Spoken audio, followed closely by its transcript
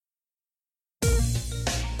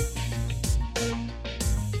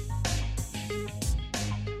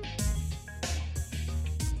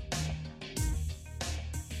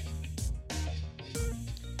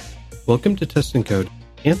Welcome to Test and Code.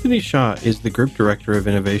 Anthony Shaw is the Group Director of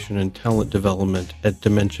Innovation and Talent Development at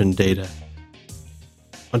Dimension Data.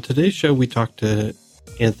 On today's show, we talked to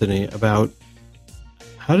Anthony about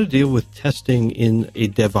how to deal with testing in a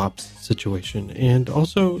DevOps situation and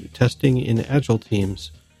also testing in Agile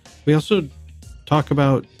teams. We also talk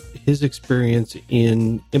about his experience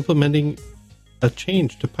in implementing a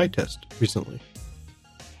change to PyTest recently.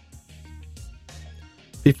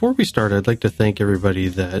 Before we start, I'd like to thank everybody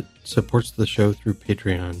that supports the show through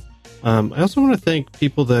Patreon. I also want to thank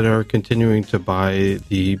people that are continuing to buy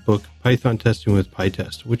the book Python Testing with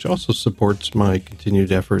PyTest, which also supports my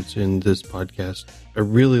continued efforts in this podcast. I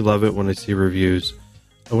really love it when I see reviews.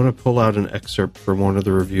 I want to pull out an excerpt from one of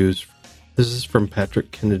the reviews. This is from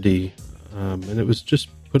Patrick Kennedy, and it was just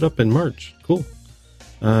put up in March. Cool.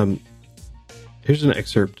 Here's an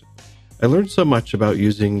excerpt. I learned so much about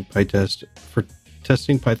using PyTest for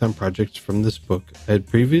testing Python projects from this book. I had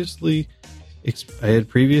previous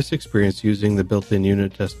experience using the built-in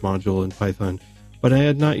unit test module in Python, but I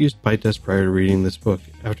had not used PyTest prior to reading this book.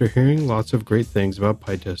 After hearing lots of great things about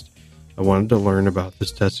PyTest, I wanted to learn about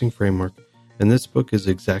this testing framework, and this book is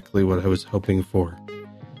exactly what I was hoping for.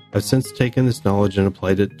 I've since taken this knowledge and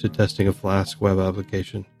applied it to testing a Flask web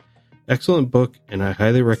application. Excellent book, and I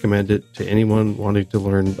highly recommend it to anyone wanting to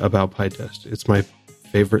learn about PyTest. It's my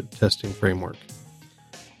favorite testing framework.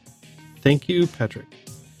 Thank you, Patrick.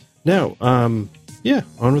 Now, on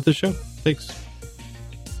with the show. Thanks.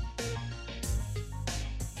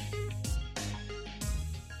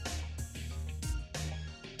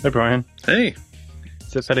 Hey, Brian. Hey.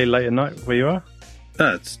 Is it fairly late at night where you are?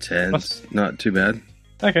 It's 10. It's not too bad.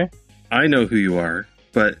 Okay. I know who you are,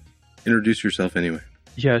 but introduce yourself anyway.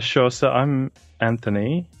 Yeah, sure. So I'm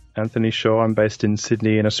Anthony Shaw. I'm based in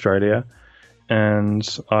Sydney in Australia. And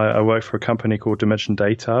I work for a company called Dimension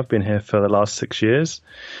Data. I've been here for the last 6 years.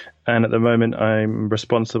 And at the moment, I'm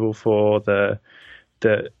responsible for the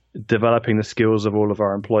developing the skills of all of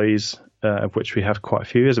our employees, of which we have quite a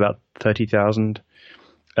few. There's about 30,000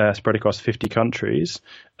 spread across 50 countries.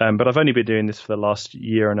 But I've only been doing this for the last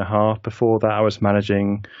year and a half. Before that, I was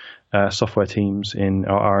managing software teams in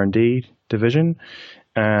our R&D division.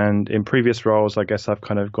 And in previous roles, I guess I've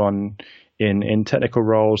kind of gone in technical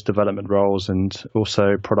roles, development roles, and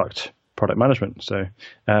also product management. So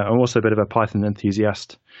I'm also a bit of a Python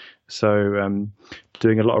enthusiast. So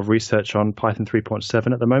doing a lot of research on Python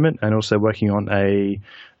 3.7 at the moment, and also working on a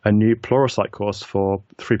new Pluralsight course for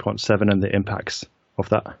 3.7 and the impacts of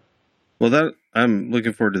that. Well, that I'm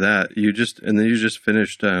looking forward to that. You just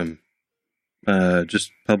finished,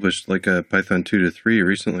 just published like a Python 2 to 3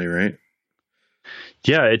 recently, right?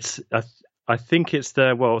 Yeah, I think it's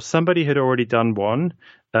somebody had already done one,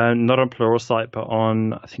 not on Pluralsight, but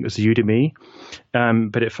on, I think it was Udemy,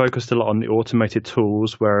 but it focused a lot on the automated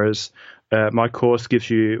tools, whereas my course gives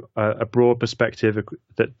you a broad perspective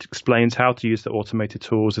that explains how to use the automated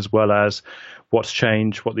tools, as well as what's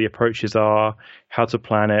changed, what the approaches are, how to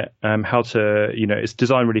plan it, it's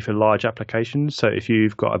designed really for large applications. So if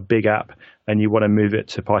you've got a big app and you want to move it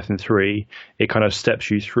to Python 3, it kind of steps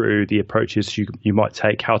you through the approaches you might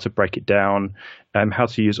take, how to break it down, how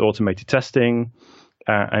to use automated testing,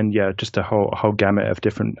 just a whole gamut of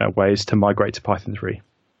different ways to migrate to Python 3.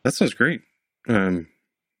 That sounds great.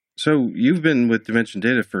 So you've been with Dimension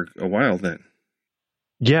Data for a while then?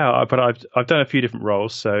 Yeah, but I've done a few different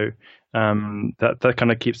roles, so that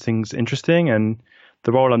kind of keeps things interesting. And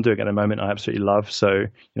the role I'm doing at the moment, I absolutely love. So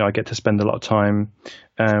I get to spend a lot of time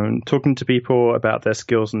talking to people about their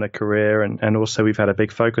skills and their career, and also we've had a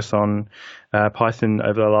big focus on Python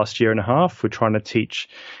over the last year and a half. We're trying to teach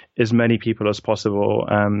as many people as possible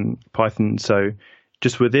Python. So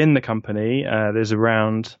just within the company, there's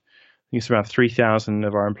around 3,000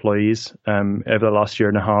 of our employees over the last year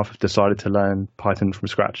and a half have decided to learn Python from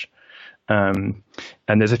scratch. And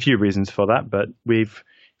there's a few reasons for that, but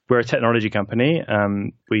we're a technology company.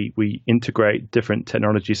 We integrate different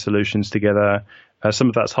technology solutions together. Some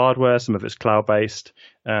of that's hardware, some of it's cloud-based,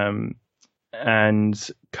 and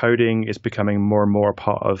coding is becoming more and more a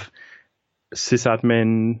part of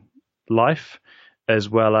sysadmin life, as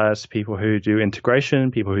well as people who do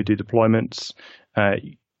integration, people who do deployments.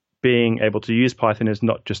 Being able to use Python is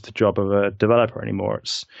not just the job of a developer anymore.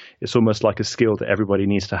 It's almost like a skill that everybody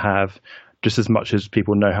needs to have, just as much as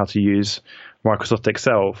people know how to use Microsoft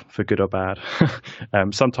Excel for good or bad.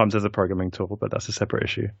 Sometimes as a programming tool, but that's a separate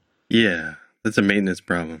issue. Yeah, that's a maintenance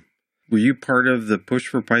problem. Were you part of the push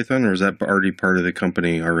for Python, or was that already part of the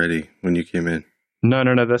company already when you came in? No.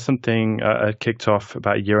 There's something kicked off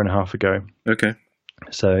about a year and a half ago. Okay.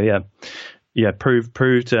 So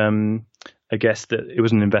proved. I guess that it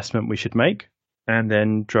was an investment we should make. and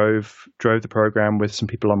then drove the program with some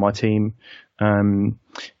people on my team, and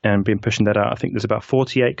been pushing that out. I think there's about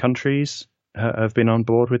 48 countries have been on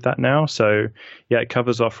board with that now. So yeah, it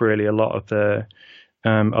covers off really a lot of the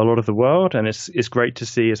world, and it's great to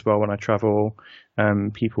see as well when I travel,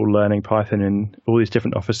 people learning Python in all these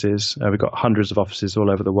different offices. We've got hundreds of offices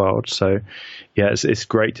all over the world. So yeah, it's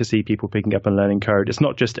great to see people picking up and learning code. It's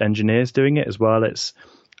not just engineers doing it as well. It's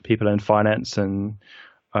people in finance and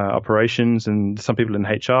operations, and some people in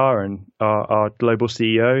HR, and our global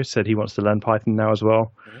CEO said he wants to learn Python now as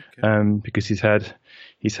well, because he's heard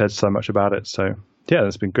so much about it. So yeah,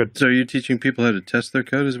 that's been good. So are you teaching people how to test their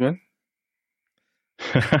code as well?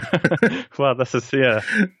 Well, that's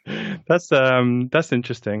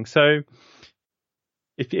interesting. So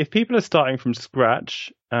if people are starting from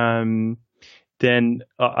scratch, then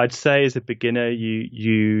I'd say as a beginner,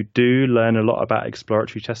 you do learn a lot about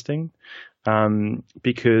exploratory testing,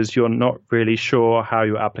 because you're not really sure how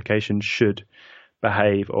your application should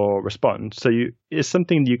behave or respond. So it's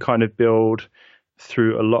something you kind of build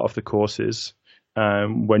through a lot of the courses.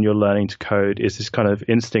 When you're learning to code, is this kind of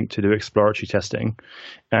instinct to do exploratory testing.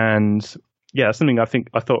 And yeah, something I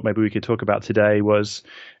thought maybe we could talk about today was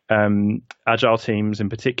Agile teams in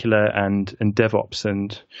particular, and DevOps,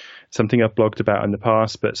 and something I've blogged about in the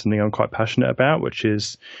past, but something I'm quite passionate about, which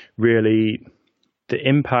is really the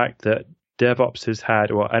impact that DevOps has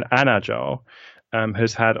had, or an Agile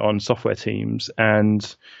has had on software teams. And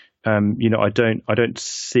I don't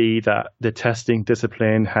see that the testing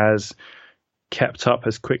discipline has kept up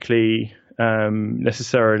as quickly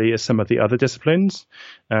necessarily as some of the other disciplines.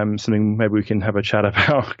 Something maybe we can have a chat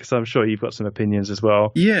about, because I'm sure you've got some opinions as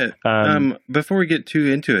well. Yeah. Before we get too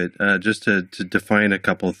into it, just to define a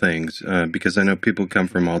couple things, because I know people come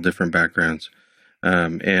from all different backgrounds,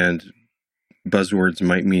 and buzzwords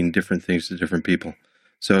might mean different things to different people.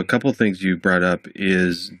 So a couple things you brought up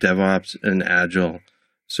is DevOps and Agile.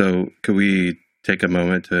 So could we take a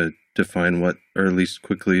moment to define what, or at least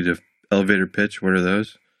quickly to elevator pitch, what are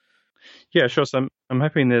those? Yeah, sure. So I'm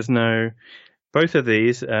hoping there's both of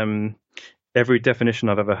these, every definition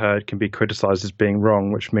I've ever heard can be criticized as being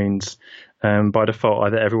wrong, which means by default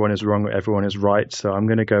either everyone is wrong or everyone is right. So I'm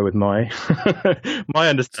going to go with my my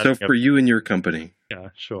understanding. So for you and your company. Yeah,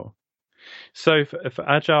 sure. So for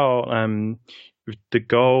Agile, the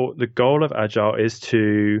goal of Agile is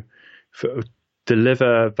to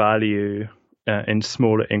deliver value in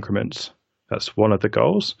smaller increments. That's one of the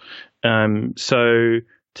goals. So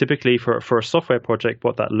typically for a software project,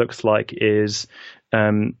 what that looks like is,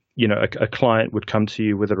 a client would come to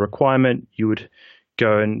you with a requirement. You would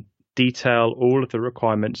go and detail all of the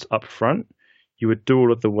requirements up front. You would do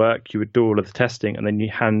all of the work. You would do all of the testing, and then you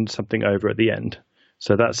hand something over at the end.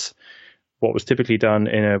 So that's what was typically done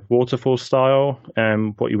in a waterfall style,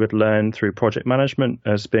 what you would learn through project management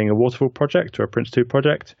as being a waterfall project or a Prince2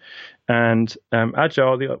 project. And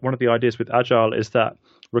Agile, one of the ideas with Agile is that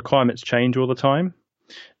requirements change all the time.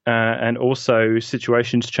 And also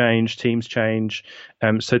situations change, teams change.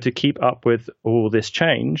 So to keep up with all this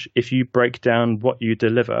change, if you break down what you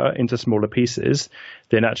deliver into smaller pieces,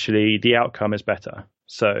 then actually the outcome is better.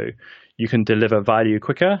 So you can deliver value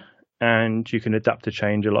quicker, and you can adapt to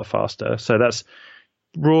change a lot faster. So that's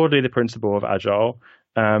broadly the principle of Agile.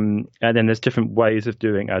 And then there's different ways of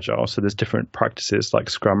doing Agile. So there's different practices like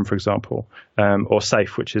Scrum, for example, or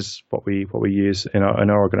Safe, which is what we use in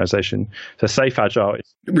our organization. So Safe Agile.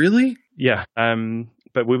 Really? Yeah.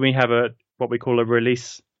 But when we have what we call a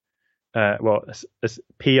release,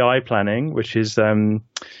 PI planning, which is the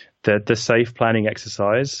Safe planning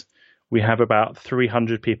exercise, we have about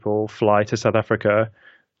 300 people fly to South Africa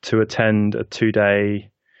to attend a 2-day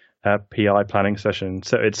PI planning session.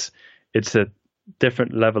 So it's a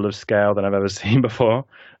different level of scale than I've ever seen before.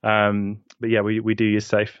 But yeah, we do use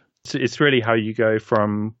Safe. It's really how you go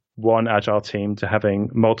from one Agile team to having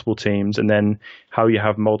multiple teams, and then how you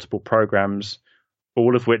have multiple programs,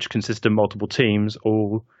 all of which consist of multiple teams,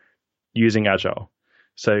 all using Agile.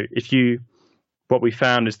 So what we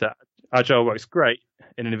found is that Agile works great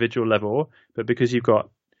in an individual level, but because you've got,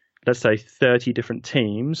 let's say, 30 different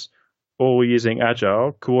teams all using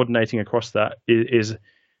Agile, coordinating across that is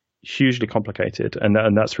hugely complicated,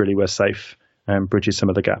 and that's really where Safe bridges some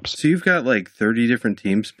of the gaps. So you've got like 30 different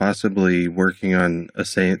teams possibly working on the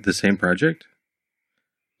same project?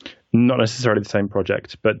 Not necessarily the same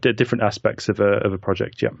project, but different aspects of a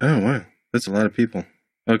project. Yeah. Oh wow, that's a lot of people.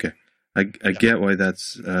 Okay, I get why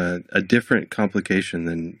that's a different complication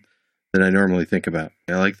than I normally think about.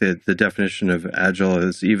 I like the definition of Agile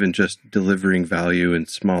as even just delivering value in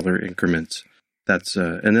smaller increments. That's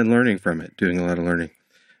and then learning from it, doing a lot of learning.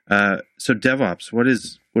 So DevOps, what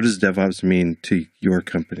does DevOps mean to your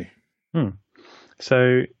company?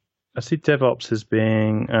 So I see DevOps as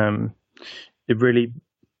being it really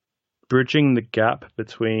bridging the gap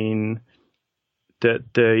between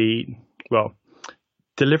delivering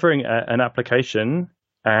an application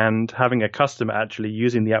and having a customer actually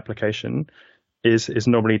using the application is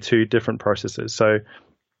normally two different processes. So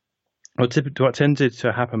what tended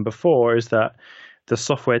to happen before is that the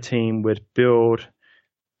software team would build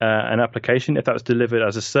an application. If that was delivered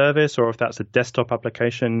as a service or if that's a desktop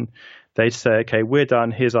application, they'd say, okay, we're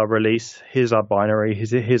done. Here's our release. Here's our binary.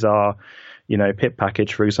 Here's our, pip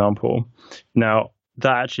package, for example. Now,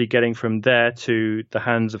 that actually getting from there to the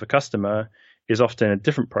hands of a customer is often a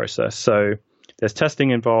different process. So there's testing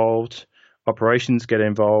involved, operations get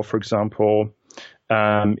involved. For example,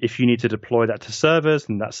 if you need to deploy that to servers,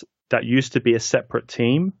 and that used to be a separate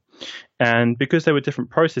team. And because there were different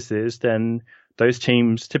processes, then those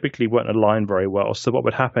teams typically weren't aligned very well. So what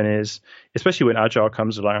would happen is, especially when Agile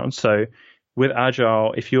comes around, so with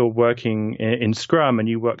Agile, if you're working in Scrum and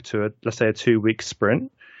you work to, let's say, a 2-week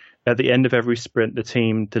sprint, at the end of every sprint, the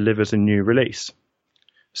team delivers a new release.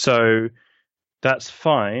 So that's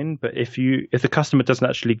fine, but if the customer doesn't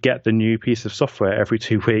actually get the new piece of software every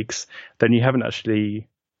 2 weeks, then you haven't actually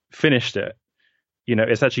finished it.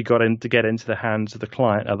 It's actually got to get into the hands of the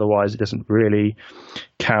client. Otherwise, it doesn't really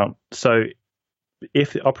count. So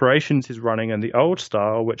if the operations is running in the old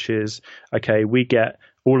style, which is, okay, we get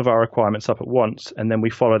all of our requirements up at once and then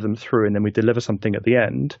we follow them through and then we deliver something at the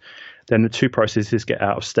end, then the two processes get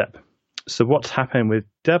out of step. So what's happened with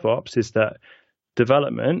DevOps is that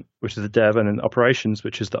development, which is the dev, and then operations,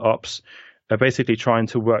 which is the ops, are basically trying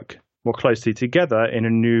to work more closely together in a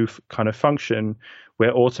new kind of function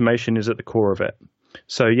where automation is at the core of it.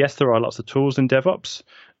 So yes, there are lots of tools in DevOps,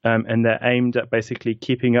 and they're aimed at basically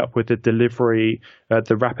keeping up with the delivery,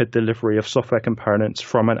 the rapid delivery of software components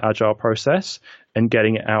from an agile process and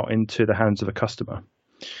getting it out into the hands of a customer.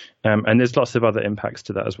 And there's lots of other impacts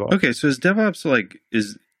to that as well. Okay, so is DevOps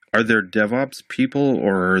are there DevOps people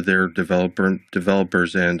or are there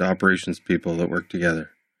developers and operations people that work together?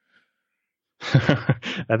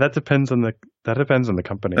 That depends on the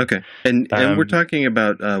company. Okay, and we're talking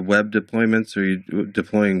about web deployments. Are you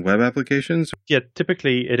deploying web applications? Yeah,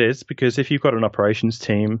 typically it is, because if you've got an operations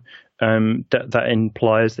team, that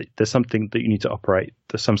implies that there's something that you need to operate.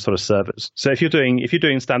 There's some sort of servers. So if you're doing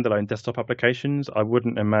standalone desktop applications, I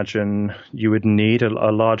wouldn't imagine you would need a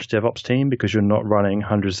large DevOps team because you're not running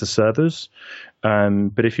hundreds of servers.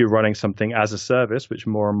 But if you're running something as a service, which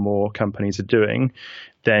more and more companies are doing,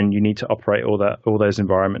 then you need to operate all those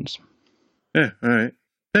environments. Yeah. All right.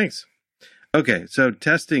 Thanks. Okay. So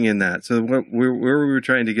testing in that. So where we were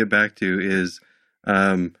trying to get back to is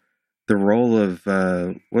the role of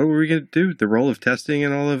what were we going to do? The role of testing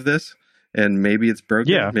in all of this, and maybe it's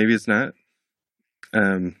broken. Yeah. Maybe it's not.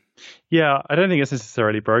 Yeah, I don't think it's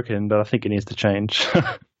necessarily broken, but I think it needs to change.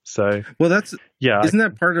 So well, isn't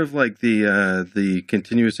that part of like the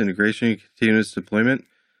continuous integration, continuous deployment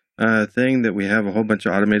thing, that we have a whole bunch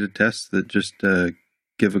of automated tests that just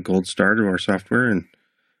give a gold star to our software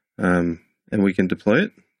and we can deploy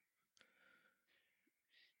it?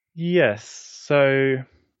 Yes. So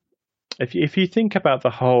if you think about the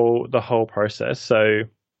whole process, so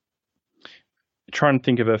try and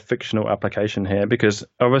think of a fictional application here, because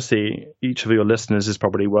obviously each of your listeners is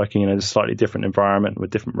probably working in a slightly different environment with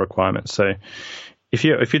different requirements. So if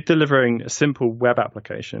you're delivering a simple web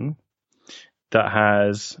application that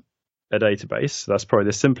has a database, so that's probably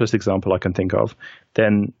the simplest example I can think of,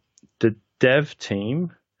 then the dev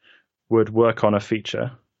team would work on a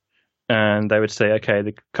feature and they would say, okay,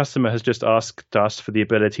 the customer has just asked us for the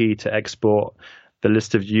ability to export the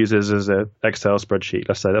list of users as an Excel spreadsheet.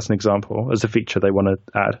 Let's say that's an example as a feature they want to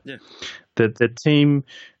add. Yeah. The team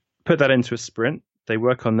put that into a sprint. They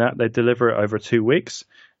work on that. They deliver it over 2 weeks.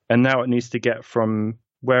 And now it needs to get from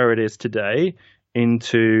where it is today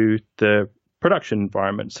into the production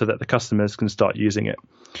environment so that the customers can start using it.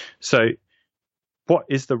 So what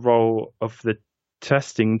is the role of the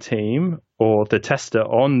testing team or the tester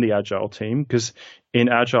on the Agile team? Because in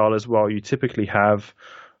Agile as well, you typically have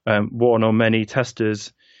one or many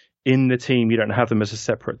testers in the team. You don't have them as a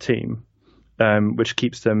separate team, which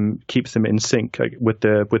keeps them in sync with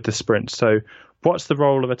the sprint. So what's the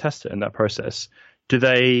role of a tester in that process? Do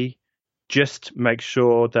they just make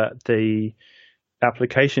sure that the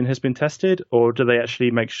application has been tested, or do they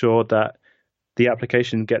actually make sure that the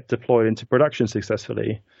application get deployed into production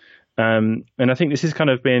successfully? And I think this has kind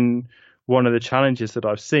of been one of the challenges that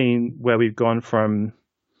I've seen, where we've gone from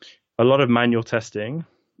a lot of manual testing,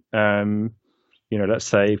 let's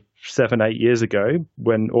say 7-8 years ago,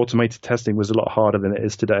 when automated testing was a lot harder than it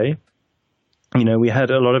is today, we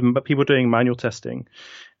had a lot of people doing manual testing.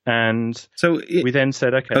 And so we then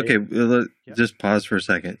said, okay, just pause for a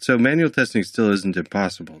second. So manual testing still isn't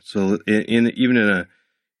impossible. So even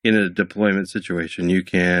in a deployment situation, you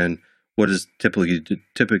can, what is typical,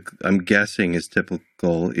 I'm guessing is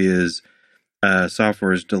typical, is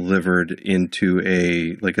software is delivered into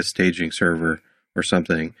a staging server or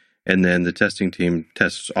something, and then the testing team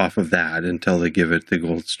tests off of that until they give it the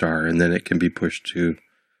gold star, and then it can be pushed to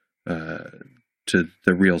the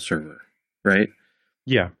real server, right?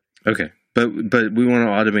 Yeah. Okay. But we want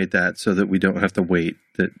to automate that so that we don't have to wait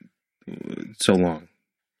so long.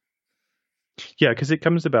 Yeah, because it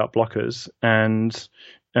comes about blockers. And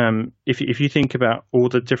if you think about all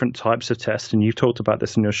the different types of tests, and you've talked about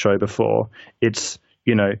this in your show before, it's,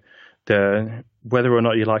 whether or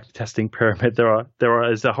not you like the testing pyramid,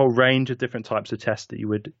 there's a whole range of different types of tests that you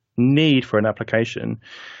would need for an application.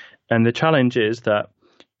 And the challenge is that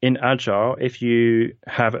in Agile, if you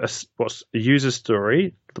have what's a user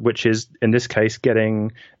story, which is in this case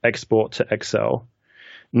getting export to Excel.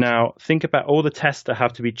 Now think about all the tests that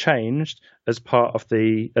have to be changed as part of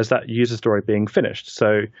as that user story being finished.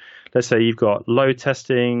 So let's say you've got load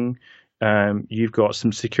testing, you've got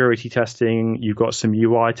some security testing, you've got some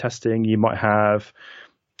UI testing, you might have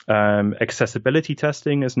accessibility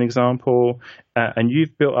testing as an example, and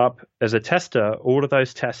you've built up as a tester all of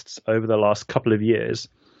those tests over the last couple of years.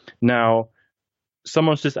 Now,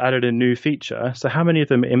 someone's just added a new feature. So how many of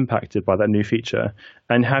them are impacted by that new feature?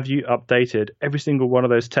 And have you updated every single one of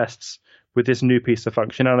those tests with this new piece of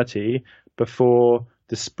functionality before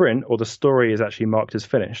the sprint or the story is actually marked as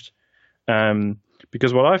finished?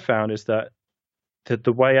 Because what I found is that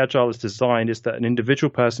the way Agile is designed is that an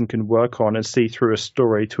individual person can work on and see through a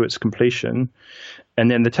story to its completion.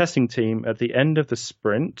 And then the testing team at the end of the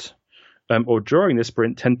sprint or during the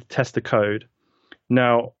sprint tend to test the code.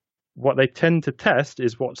 Now, what they tend to test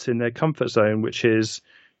is what's in their comfort zone, which is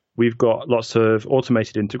we've got lots of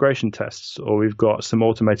automated integration tests, or we've got some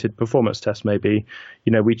automated performance tests. Maybe,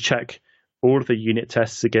 we check all of the unit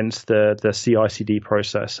tests against the CI/CD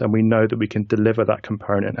process, and we know that we can deliver that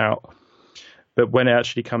component out. But when it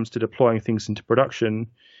actually comes to deploying things into production,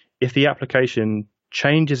 if the application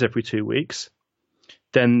changes every 2 weeks,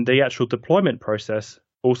 then the actual deployment process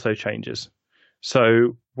also changes.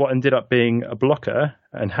 So what ended up being a blocker,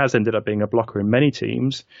 and has ended up being a blocker in many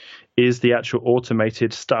teams, is the actual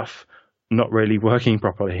automated stuff not really working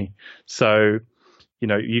properly. So,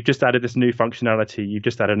 you've just added this new functionality, you've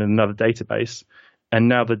just added another database, and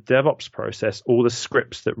now the DevOps process, all the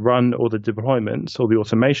scripts that run all the deployments, all the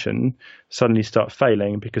automation, suddenly start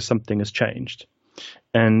failing because something has changed.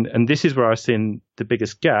 And this is where I've seen the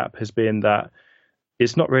biggest gap has been that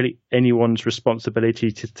it's not really anyone's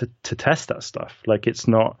responsibility to test that stuff. Like it's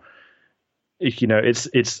not,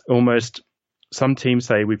 it's almost, some teams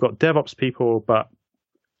say we've got DevOps people, but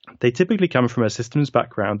they typically come from a systems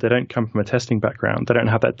background. They don't come from a testing background. They don't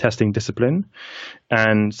have that testing discipline.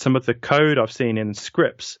 And some of the code I've seen in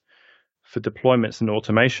scripts for deployments and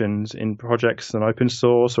automations in projects and open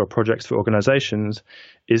source or projects for organizations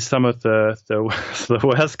is some of the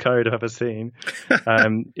worst code I've ever seen.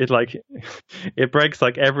 It breaks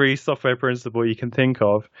like every software principle you can think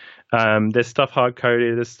of. There's stuff hard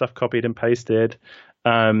coded, there's stuff copied and pasted,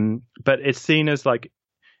 but it's seen as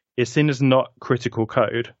not critical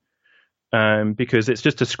code. Because it's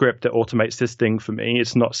just a script that automates this thing for me.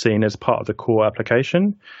 It's not seen as part of the core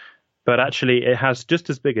application. But actually, it has just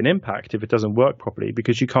as big an impact if it doesn't work properly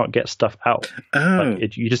because you can't get stuff out. Oh.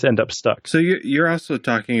 You just end up stuck. So you're also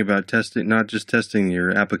talking about testing, not just testing your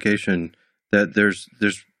application, that there's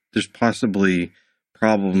possibly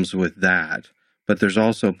problems with that, but there's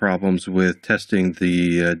also problems with testing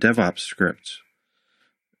the DevOps scripts.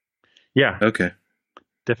 Yeah. Okay.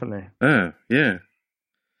 Definitely. Oh, yeah.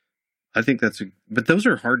 I think but those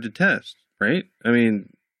are hard to test, right? I mean,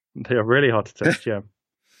 they are really hard to test. Yeah.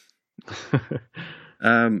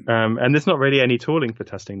 And there's not really any tooling for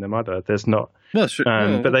testing them either. There's not. Well, sure.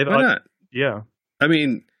 But they've. Why not? Yeah. I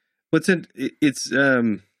mean, it's.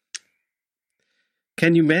 Can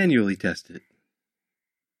you manually test it?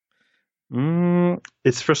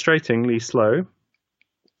 It's frustratingly slow.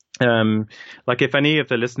 Like if any of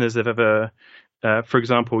the listeners have ever, for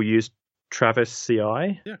example, used Travis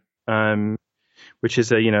CI, which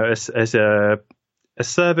is a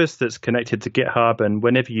service that's connected to GitHub, and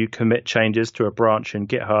whenever you commit changes to a branch in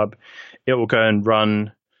GitHub, it will go and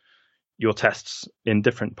run your tests in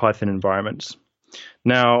different Python environments.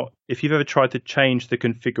 Now, if you've ever tried to change the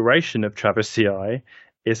configuration of Travis CI,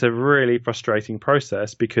 it's a really frustrating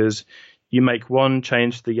process because you make one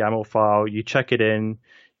change to the YAML file, you check it in,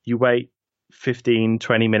 you wait 15,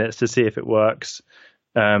 20 minutes to see if it works.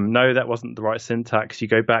 No, that wasn't the right syntax. You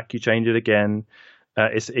go back, you change it again.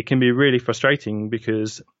 It can be really frustrating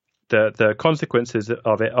because the consequences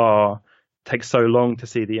of it take so long to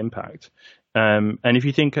see the impact. And if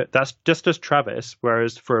you think that's just as Travis,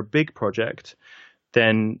 whereas for a big project,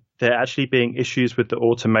 then there actually being issues with the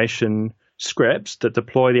automation scripts that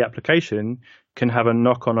deploy the application can have a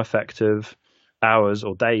knock-on effect of hours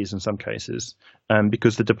or days in some cases,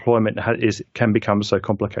 because the deployment can become so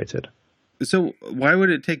complicated. So why would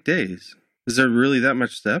it take days? Is there really that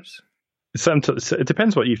much steps? It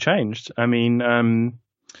depends what you've changed. I mean,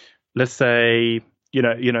 let's say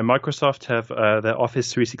Microsoft have their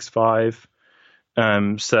Office 365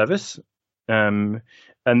 service, and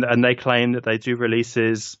they claim that they do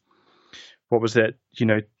releases. What was it?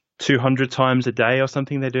 200 times a day or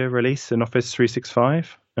something. They do a release in Office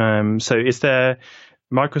 365. So is there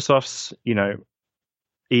Microsoft's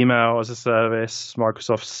email as a service,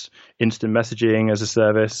 Microsoft's instant messaging as a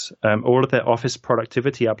service, all of their Office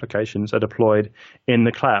productivity applications are deployed in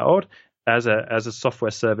the cloud as a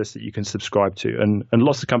software service that you can subscribe to, and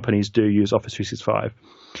lots of companies do use Office 365.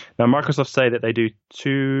 Now, Microsoft say that they do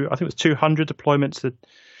 200 deployments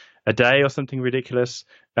a day or something ridiculous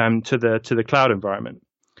to the cloud environment.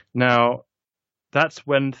 Now, that's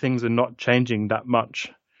when things are not changing that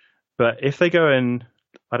much. But if they go in,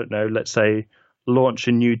 I don't know, let's say launch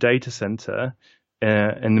a new data center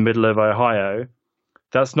in the middle of Ohio,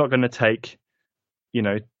 that's not going to take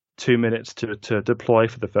 2 minutes to deploy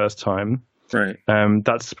for the first time. Right.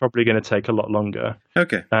 That's probably going to take a lot longer.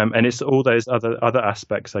 Okay. And it's all those other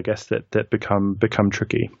aspects, I guess, that become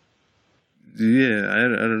tricky. Yeah, I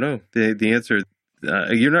don't know. The answer,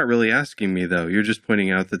 you're not really asking me though. You're just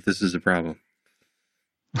pointing out that this is a problem.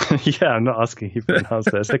 Yeah, I'm not asking you for an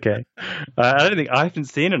answer. It's okay. I don't think I haven't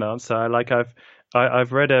seen an answer. Like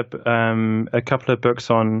I've read a couple of books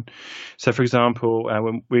on. So, for example,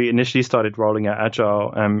 when we initially started rolling out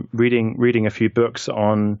Agile, reading a few books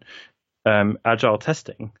on Agile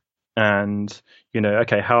testing, and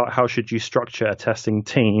how should you structure a testing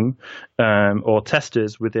team or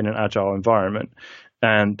testers within an Agile environment.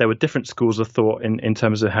 And there were different schools of thought in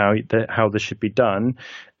terms of how this should be done.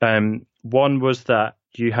 One was that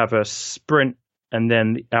you have a sprint, and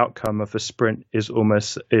then the outcome of the sprint is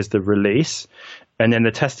the release, and then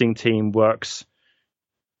the testing team works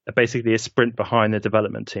basically a sprint behind the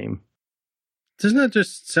development team. Doesn't that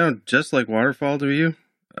just sound just like waterfall to you,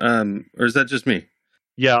 or is that just me?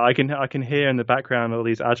 Yeah, I can hear in the background all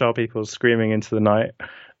these Agile people screaming into the night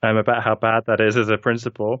about how bad that is as a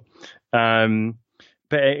principle.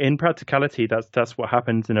 But in practicality, that's what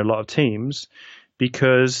happens in a lot of teams,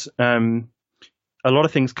 because a lot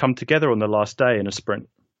of things come together on the last day in a sprint,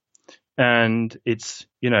 and it's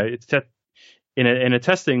in a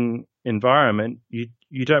testing environment,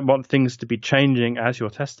 you don't want things to be changing as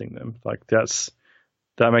you're testing them. Like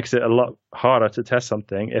that makes it a lot harder to test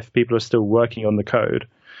something if people are still working on the code.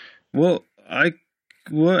 Well,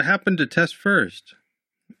 what happened to test first?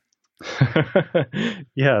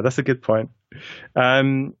 Yeah, that's a good point.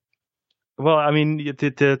 Well, I mean,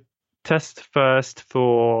 the test first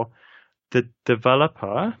for the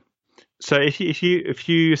developer. So if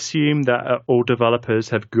you assume that all developers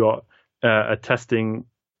have got a testing,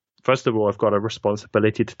 first of all, have got a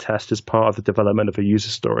responsibility to test as part of the development of a user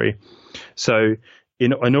story. So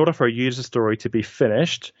in order for a user story to be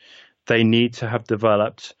finished, they need to have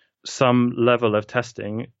developed some level of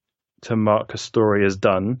testing to mark a story as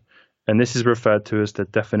done. And this is referred to as the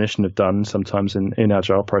definition of done sometimes in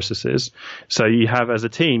Agile processes. So you have, as a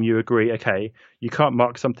team, you agree, okay, you can't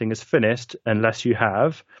mark something as finished unless you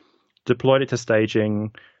have deployed it to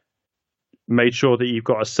staging, made sure that you've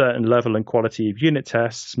got a certain level and quality of unit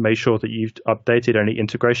tests, made sure that you've updated any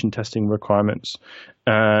integration testing requirements.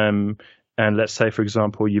 And let's say, for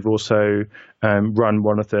example, you've also run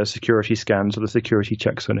one of the security scans or the security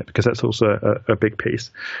checks on it, because that's also a big piece.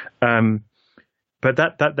 But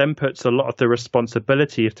that then puts a lot of the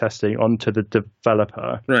responsibility of testing onto the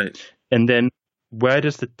developer. Right. And then where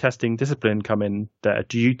does the testing discipline come in there?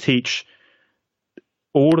 Do you teach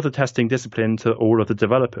all of the testing discipline to all of the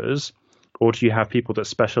developers, or do you have people that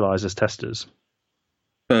specialize as testers?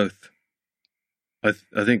 Both. I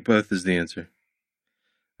think both is the answer.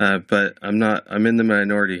 But I'm in the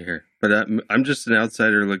minority here. But I'm just an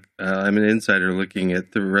outsider. I'm an insider looking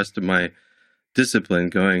at the rest of my discipline,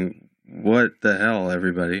 going, what the hell,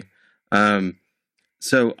 everybody?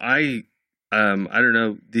 So I don't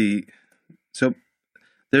know so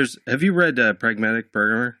have you read Pragmatic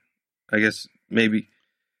Programmer? I guess maybe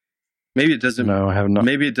Maybe it doesn't. No, I have not.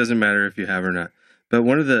 Maybe it doesn't matter if you have or not. But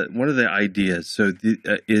one of the ideas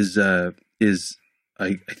is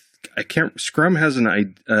I can't. Scrum has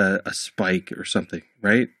a spike or something,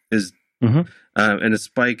 right? And a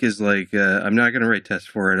spike is like I'm not going to write tests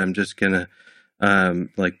for it. I'm just going to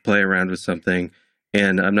like play around with something,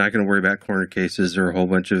 and I'm not going to worry about corner cases or a whole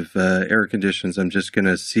bunch of error conditions. I'm just going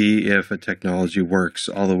to see if a technology works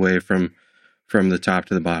all the way from the top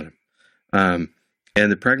to the bottom. And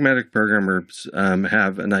the pragmatic programmers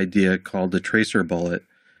have an idea called the tracer bullet,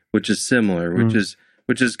 which is similar, which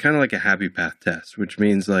is kind of like a happy path test, which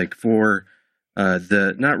means like for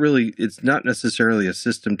it's not necessarily a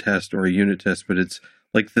system test or a unit test, but it's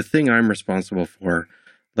like the thing I'm responsible for,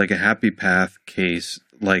 like a happy path case,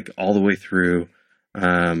 like all the way through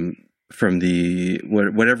from the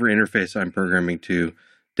whatever interface I'm programming to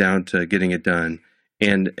down to getting it done,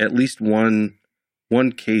 and at least one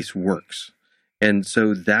case works. And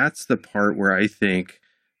so that's the part where I think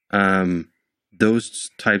those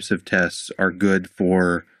types of tests are good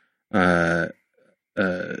for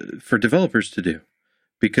developers to do,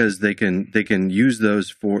 because they can use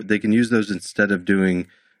those instead of doing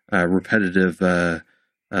repetitive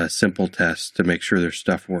simple tests to make sure their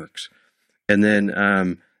stuff works. And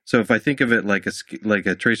then so if I think of it like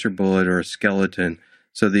a tracer bullet or a skeleton,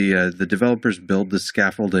 so the developers build the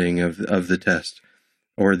scaffolding of the test,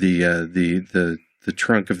 or the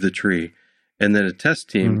trunk of the tree, and then a test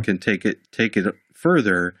team can take it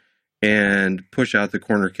further and push out the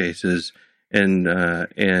corner cases and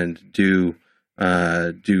do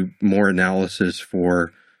more analysis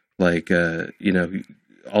for like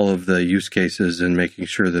all of the use cases, and making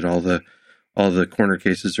sure that all the corner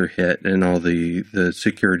cases are hit and all the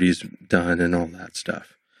security's done and all that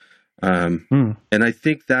stuff. And I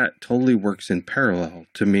think that totally works in parallel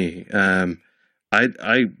to me.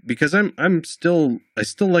 Because I still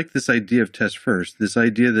like this idea of test first, this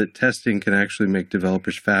idea that testing can actually make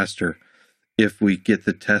developers faster if we get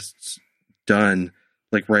the tests done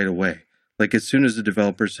like right away. Like as soon as the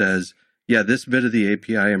developer says, yeah, this bit of the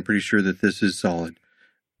API, I'm pretty sure that this is solid.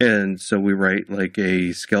 And so we write like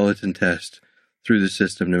a skeleton test through the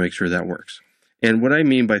system to make sure that works. And what I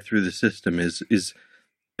mean by through the system is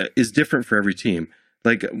different for every team.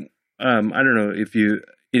 Like, I don't know if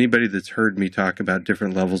anybody that's heard me talk about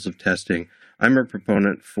different levels of testing. I'm a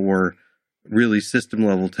proponent for really system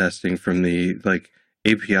level testing from the like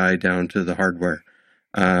API down to the hardware.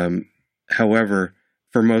 However,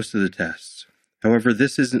 for most of the tests. However,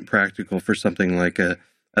 this isn't practical for something like a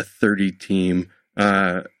 30 team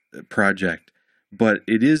project, but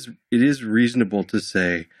it is reasonable to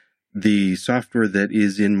say the software that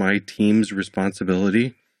is in my team's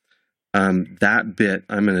responsibility, that bit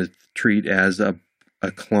I'm going to treat as a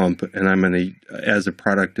clump, and I'm going to as a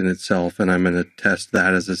product in itself, and I'm going to test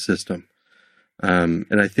that as a system.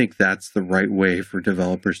 And I think that's the right way for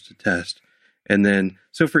developers to test. And then,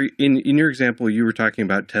 so for in your example, you were talking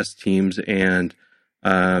about test teams and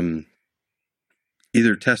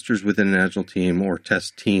either testers within an Agile team or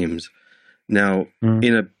test teams. Now,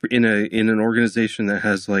 in an organization that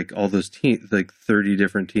has like all those teams, like 30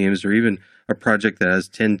 different teams, or even a project that has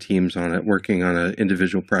 10 teams on it working on an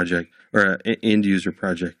individual project or an end user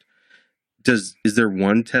project, is there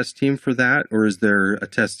one test team for that, or is there a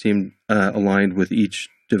test team aligned with each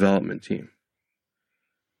development team?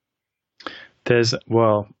 There's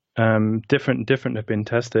different have been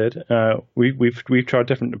tested. We've tried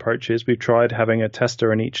different approaches. We've tried having a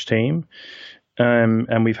tester in each team,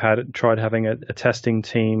 and we've tried having a testing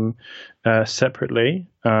team separately.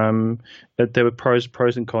 There were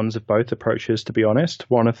pros and cons of both approaches, to be honest.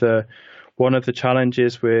 One of the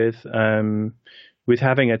challenges with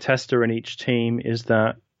having a tester in each team is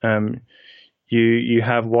that you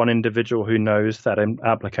have one individual who knows that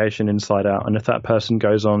application inside out, and if that person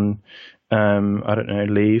goes on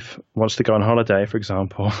leave, wants to go on holiday, for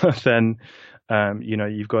example, then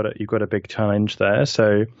you've got a big challenge there.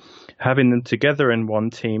 So having them together in one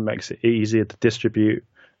team makes it easier to distribute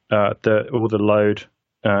all the load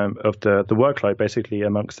of the workload basically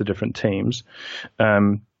amongst the different teams.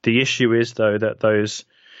 The issue is though that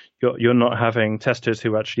you're not having testers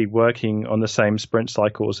who are actually working on the same sprint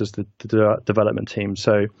cycles as the development team.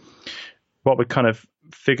 So what we kind of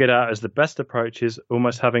figured out as the best approach is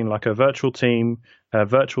almost having like a virtual team, a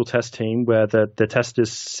virtual test team where the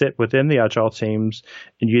testers sit within the Agile teams,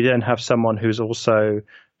 and you then have someone who's also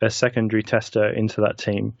a secondary tester into that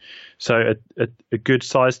team. So a good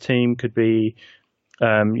sized team could be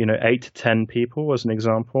 8 to 10 people as an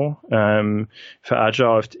example. For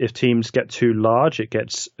Agile, if teams get too large, it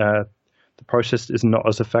gets the process is not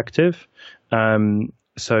as effective.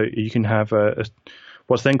 So you can have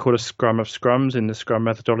what's then called a scrum of scrums in the Scrum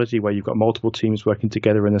methodology, where you've got multiple teams working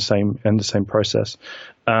together in the same process.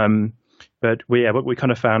 But what we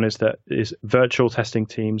kind of found is that virtual testing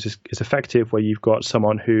teams is effective, where you've got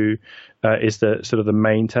someone who is the sort of the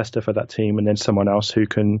main tester for that team, and then someone else who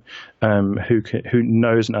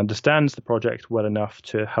knows and understands the project well enough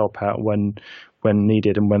to help out when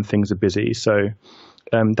needed and when things are busy. So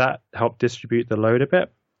that helped distribute the load a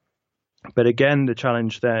bit. But again, the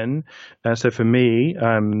challenge then, so for me,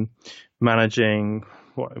 managing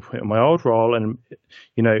my old role and,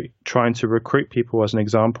 trying to recruit people as an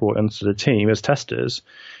example into the team as testers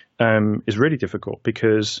is really difficult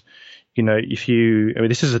because,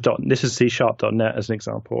 this is C#.NET as an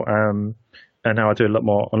example, and now I do a lot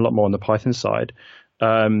more on the Python side.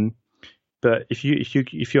 But if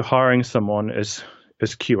you're hiring someone as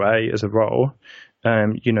QA as a role,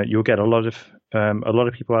 you'll get a lot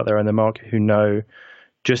of people out there in the market who know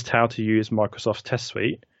just how to use Microsoft's test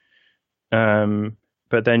suite.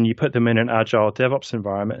 But then you put them in an Agile DevOps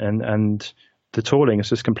environment, and the tooling is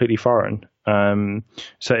just completely foreign.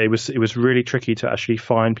 So it was really tricky to actually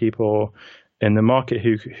find people in the market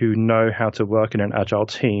who know how to work in an Agile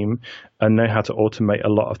team and know how to automate a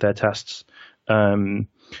lot of their tests.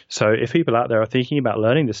 So if people out there are thinking about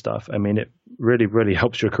learning this stuff, I mean, it really, really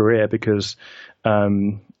helps your career because,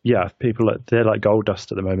 they're like gold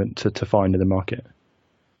dust at the moment to find in the market.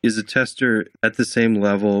 Is a tester at the same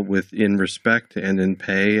level in respect and in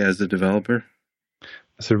pay as a developer?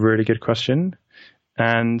 That's a really good question.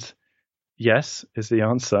 And yes, is the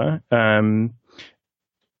answer.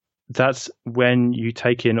 That's when you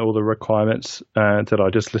take in all the requirements that I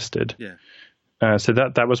just listed. Yeah. So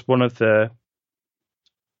that was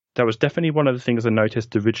definitely one of the things I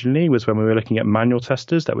noticed originally, was when we were looking at manual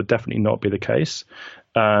testers, that would definitely not be the case.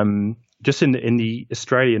 Just in the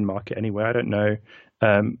Australian market anyway, I don't know.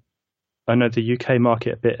 I know the UK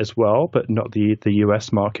market a bit as well, but not the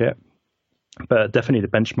US market. But definitely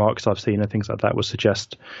the benchmarks I've seen and things like that would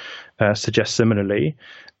suggest similarly.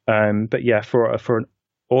 But yeah, for an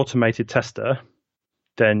automated tester,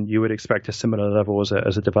 then you would expect a similar level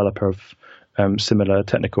as a developer of similar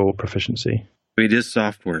technical proficiency. It is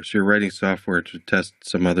software, so you're writing software to test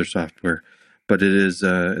some other software, but it's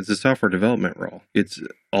a software development role. It's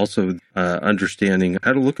also understanding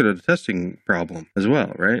how to look at a testing problem as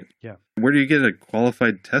well, right? Yeah. Where do you get a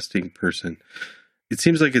qualified testing person? It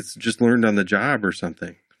seems like it's just learned on the job or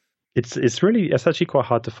something. It's actually quite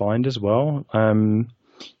hard to find as well.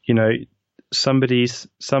 Somebody's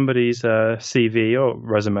CV or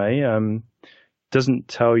resume doesn't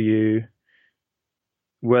tell you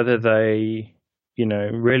whether they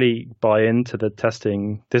really buy into the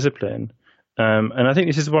testing discipline. And I think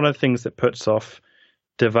this is one of the things that puts off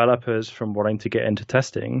developers from wanting to get into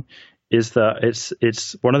testing, is that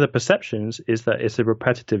it's one of the perceptions is that it's a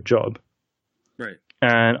repetitive job. Right.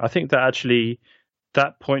 And I think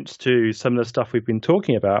that points to some of the stuff we've been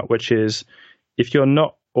talking about, which is if you're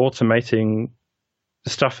not automating the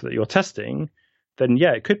stuff that you're testing, then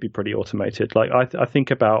yeah, it could be pretty automated. Like I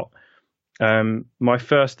think about my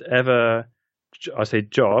first ever, I say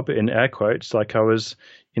job in air quotes, like I was,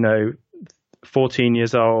 14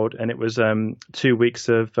 years old, and it was 2 weeks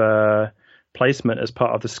of placement as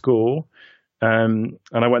part of the school. And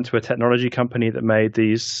I went to a technology company that made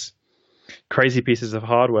these crazy pieces of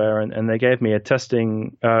hardware, and they gave me a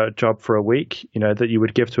testing job for a week, that you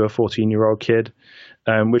would give to a 14-year-old kid,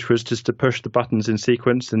 which was just to push the buttons in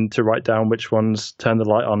sequence and to write down which ones turned the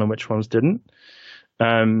light on and which ones didn't.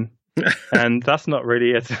 And that's not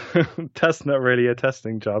really a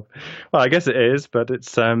testing job. Well, I guess it is, but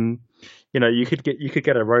it's you could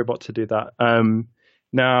get a robot to do that.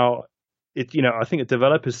 Now, I think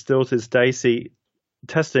developers still to this day see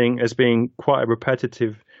testing as being quite a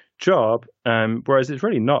repetitive job, whereas it's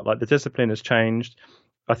really not. Like, the discipline has changed.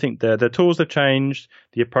 I think the tools have changed,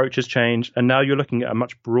 the approach has changed, and now you're looking at a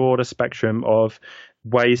much broader spectrum of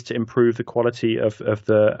ways to improve the quality of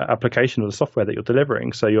the application of the software that you're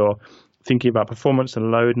delivering. So you're thinking about performance and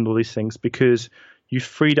load and all these things because you've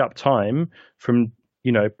freed up time from,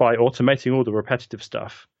 by automating all the repetitive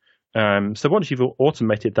stuff. So once you've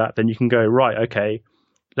automated that, then you can go, right, okay,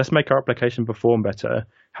 let's make our application perform better.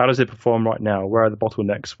 How does it perform right now? Where are the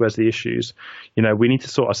bottlenecks? Where's the issues? We need to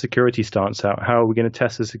sort our security stance out. How are we going to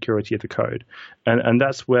test the security of the code? And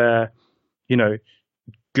that's where,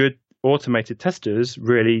 good automated testers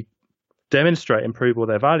really demonstrate and prove all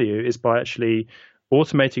their value, is by actually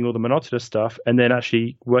automating all the monotonous stuff and then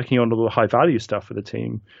actually working on all the high value stuff for the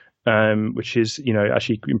team, which is,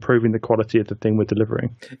 actually improving the quality of the thing we're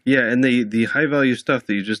delivering. Yeah. And the high value stuff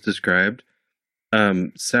that you just described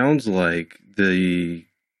sounds like the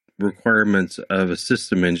requirements of a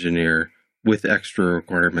system engineer with extra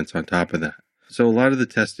requirements on top of that. So a lot of the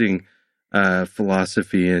testing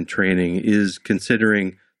philosophy and training is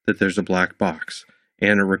considering that there's a black box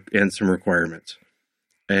and some requirements.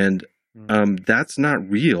 And that's not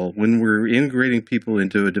real. When we're integrating people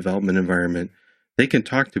into a development environment, they can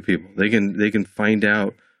talk to people. They can find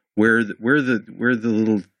out where the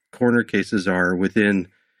little corner cases are within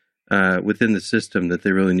the system that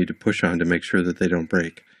they really need to push on to make sure that they don't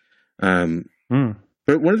break.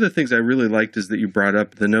 But one of the things I really liked is that you brought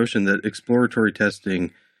up the notion that exploratory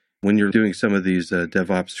testing, when you're doing some of these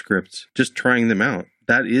DevOps scripts, just trying them out,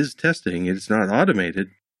 that is testing. It's not automated.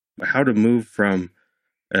 How to move from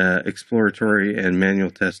exploratory and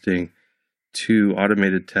manual testing to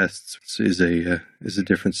automated tests is a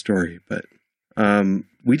different story. But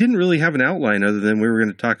we didn't really have an outline other than we were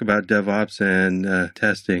going to talk about DevOps and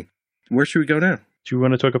testing. Where should we go now? Do you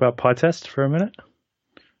want to talk about PyTest for a minute?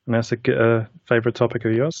 And that's a favorite topic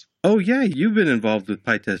of yours. Oh, yeah. You've been involved with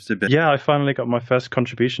PyTest a bit. Yeah, I finally got my first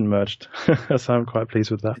contribution merged. So I'm quite pleased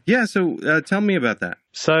with that. Yeah. So tell me about that.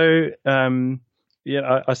 So,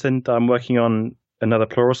 I said I'm working on another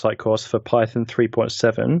Pluralsight course for Python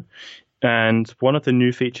 3.7. And one of the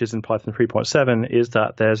new features in Python 3.7 is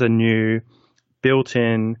that there's a new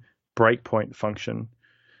built-in breakpoint function.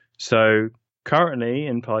 So currently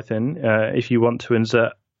in Python, if you want to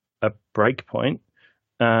insert a breakpoint,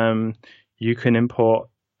 you can import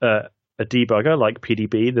a debugger like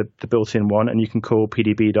PDB, the built-in one, and you can call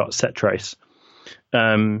pdb.setTrace.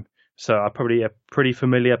 So probably a pretty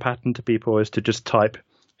familiar pattern to people is to just type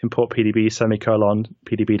import PDB semicolon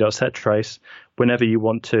pdb.setTrace whenever you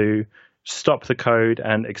want to stop the code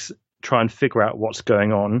and try and figure out what's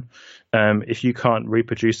going on if you can't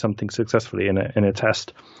reproduce something successfully in a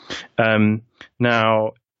test.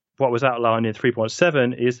 Now, what was outlined in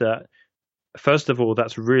 3.7 is that, first of all,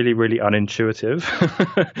 that's really, really unintuitive,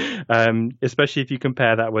 especially if you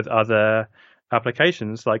compare that with other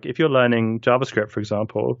applications. Like if you're learning JavaScript, for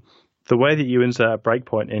example, the way that you insert a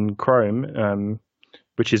breakpoint in Chrome,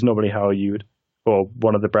 which is normally how you'd, or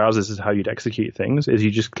one of the browsers is how you'd execute things, is you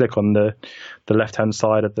just click on the left-hand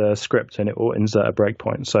side of the script and it will insert a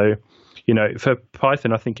breakpoint. So, for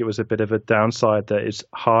Python, I think it was a bit of a downside that it's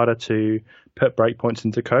harder to put breakpoints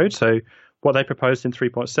into code. So what they proposed in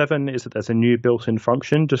 3.7 is that there's a new built-in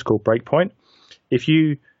function just called breakpoint. If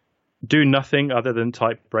you do nothing other than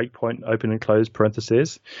type breakpoint, open and close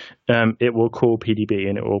parentheses, it will call PDB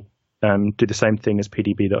and it will do the same thing as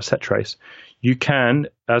pdb.setTrace. You can,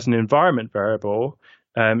 as an environment variable,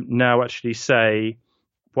 now actually say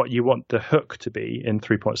what you want the hook to be in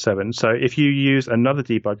 3.7. So if you use another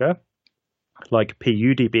debugger, like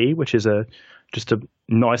PUDB, which is just a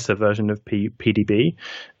nicer version of PDB,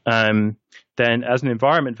 then as an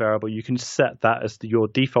environment variable, you can set that as your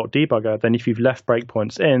default debugger. Then if you've left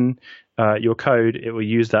breakpoints in your code, it will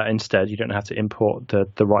use that instead. You don't have to import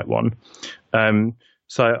the right one.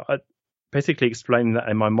 So I basically explained that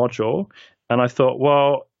in my module, and I thought,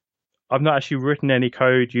 well, I've not actually written any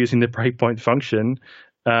code using the breakpoint function,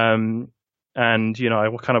 and I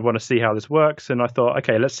kind of want to see how this works. And I thought,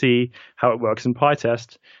 okay, let's see how it works in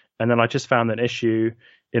PyTest. And then I just found an issue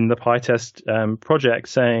in the PyTest project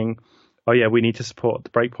saying, oh yeah, we need to support the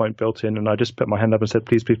breakpoint built in. And I just put my hand up and said,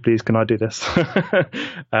 please, can I do this?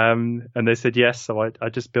 And they said yes. So I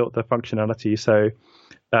just built the functionality. So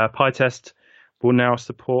PyTest will now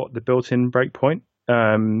support the built-in breakpoint.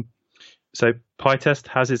 So PyTest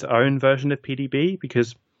has its own version of PDB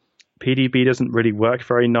because PDB doesn't really work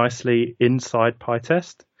very nicely inside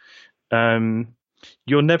PyTest.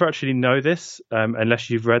 You'll never actually know this unless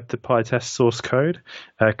you've read the PyTest source code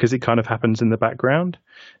because it kind of happens in the background.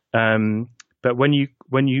 But when you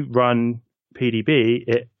run PDB,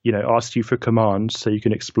 it asks you for commands so you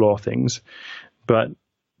can explore things. But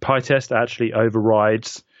PyTest actually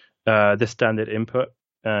overrides the standard input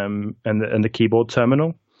and the keyboard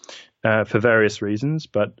terminal for various reasons.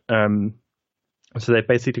 But so they've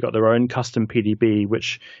basically got their own custom PDB,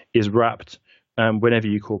 which is wrapped whenever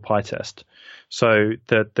you call PyTest. So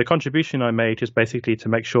the contribution I made is basically to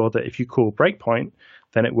make sure that if you call breakpoint,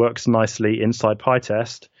 then it works nicely inside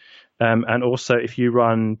PyTest. And also if you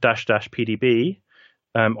run --PDB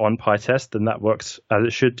on PyTest, then that works as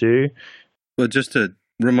it should do. Well, just to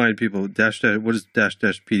remind people, what is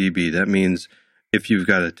 --PDB? That means if you've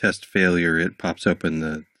got a test failure, it pops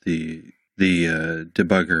open the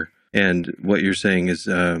debugger. And what you're saying is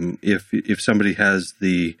if somebody has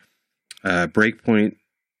the breakpoint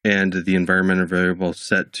and the environmental variable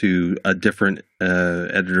set to a different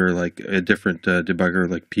editor, like a different debugger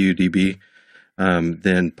like PUDB,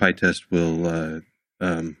 then PyTest will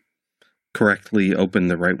correctly open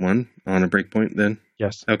the right one on a breakpoint then?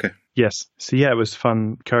 Yes. Okay. Yes. So yeah, it was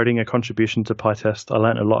fun coding a contribution to PyTest. I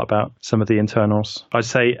learned a lot about some of the internals. I'd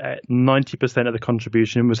say 90% of the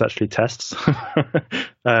contribution was actually tests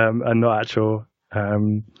and not actual,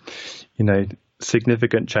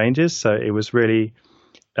 significant changes. So it was really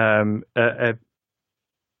ended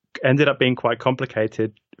up being quite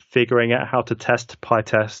complicated figuring out how to test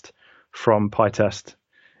PyTest from PyTest,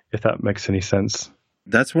 if that makes any sense.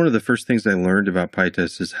 That's one of the first things I learned about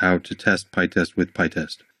PyTest is how to test PyTest with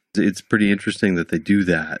PyTest. It's pretty interesting that they do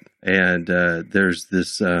that. And there's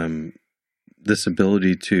this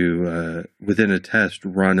ability to, within a test,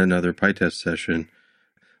 run another PyTest session.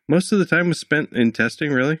 Most of the time was spent in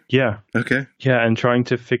testing, really? Yeah. Okay. Yeah, and trying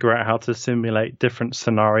to figure out how to simulate different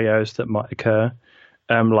scenarios that might occur.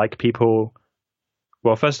 Like people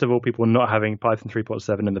not having Python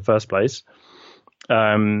 3.7 in the first place.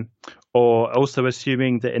 Or also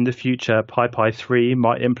assuming that in the future PyPy 3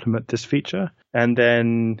 might implement this feature. And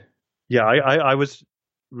then, yeah, I was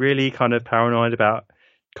really kind of paranoid about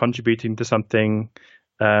contributing to something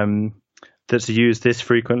that's used this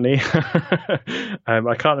frequently.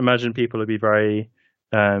 I can't imagine people would be very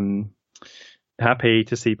happy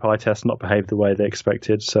to see PyTest not behave the way they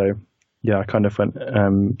expected. So, yeah, I kind of went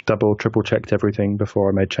double, triple checked everything before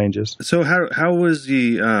I made changes. So how was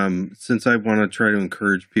the, since I want to try to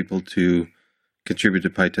encourage people to contribute to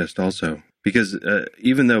PyTest also, because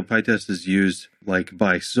even though PyTest is used like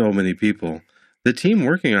by so many people, the team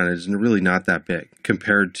working on it is really not that big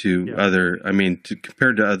compared to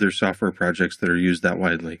compared to other software projects that are used that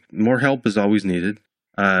widely. More help is always needed.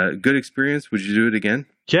 Good experience. Would you do it again?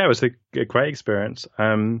 Yeah, it was a great experience.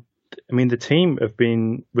 The team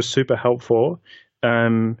was super helpful.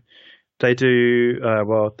 They do, I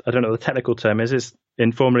don't know what the technical term is. It's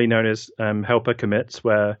informally known as helper commits,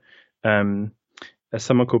 where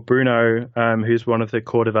someone called Bruno, who's one of the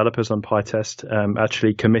core developers on PyTest,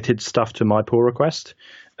 actually committed stuff to my pull request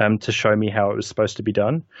to show me how it was supposed to be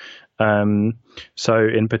done. So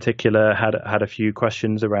in particular, had a few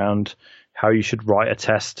questions around how you should write a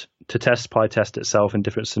test to test PyTest itself in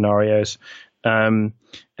different scenarios. And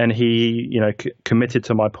he, committed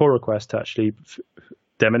to my pull request to actually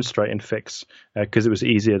demonstrate and fix, because it was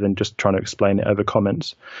easier than just trying to explain it over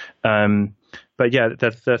comments. But yeah,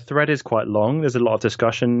 the thread is quite long. There's a lot of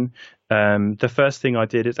discussion. The first thing I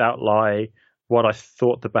did is outline what I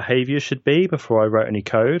thought the behavior should be before I wrote any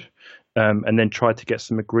code, and then tried to get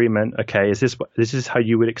some agreement. Okay, this is how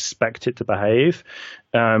you would expect it to behave?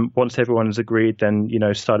 Once everyone has agreed, then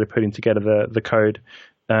started putting together the code.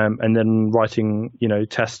 And then writing,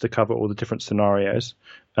 tests to cover all the different scenarios.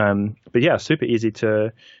 But yeah, super easy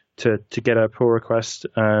to get a pull request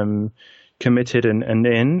committed and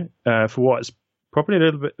in for what is probably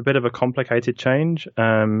a bit of a complicated change.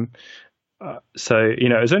 So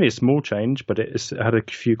it was only a small change, but it had a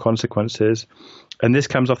few consequences. And this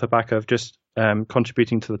comes off the back of just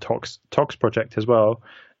contributing to the TOX project as well.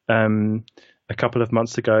 A couple of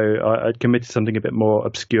months ago, I'd committed something a bit more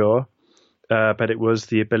obscure. But it was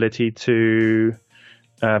the ability to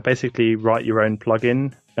basically write your own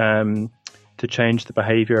plugin to change the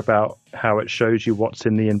behavior about how it shows you what's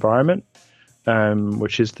in the environment,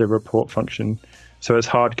 which is the report function. So it's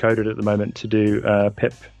hard coded at the moment to do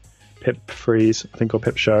pip freeze, I think, or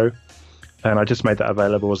pip show, and I just made that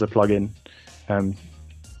available as a plugin.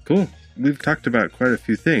 Cool. We've talked about quite a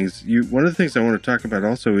few things. One of the things I want to talk about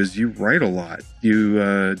also is you write a lot.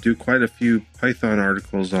 You do quite a few Python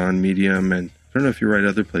articles on Medium, and I don't know if you write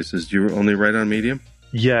other places. Do you only write on Medium?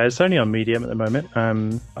 Yeah, it's only on Medium at the moment.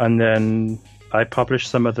 And then I publish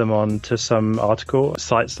some of them onto some article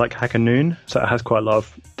sites like Hacker Noon. So it has quite a lot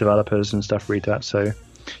of developers and stuff read that. So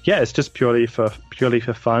yeah, it's just purely for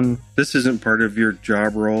fun. This isn't part of your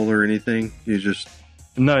job role or anything? You just...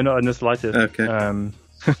 No, not in the slightest. Okay.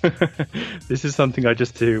 This is something I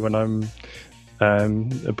just do when I'm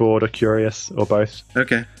bored or curious, or both.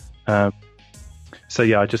 Okay. So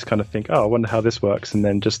yeah, I just kind of think, I wonder how this works, and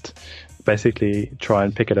then just basically try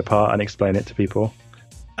and pick it apart and explain it to people.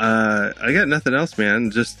 I got nothing else,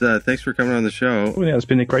 man. Just thanks for coming on the show. Well, yeah, it's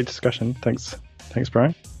been a great discussion. Thanks,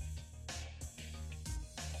 Brian.